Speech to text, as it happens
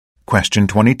Question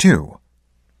 22.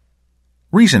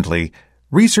 Recently,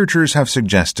 researchers have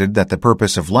suggested that the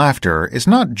purpose of laughter is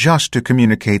not just to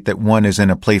communicate that one is in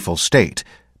a playful state,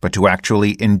 but to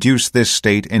actually induce this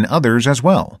state in others as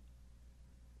well.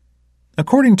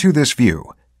 According to this view,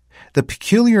 the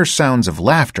peculiar sounds of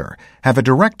laughter have a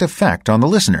direct effect on the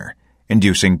listener,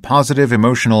 inducing positive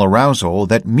emotional arousal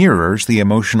that mirrors the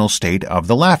emotional state of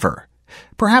the laugher,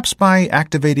 perhaps by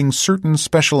activating certain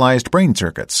specialized brain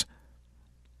circuits.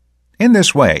 In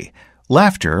this way,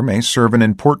 laughter may serve an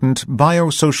important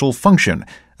biosocial function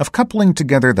of coupling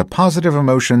together the positive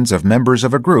emotions of members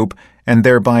of a group and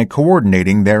thereby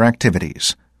coordinating their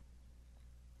activities.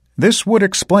 This would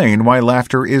explain why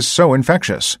laughter is so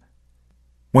infectious.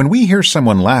 When we hear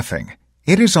someone laughing,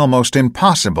 it is almost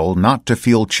impossible not to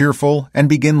feel cheerful and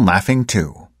begin laughing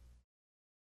too.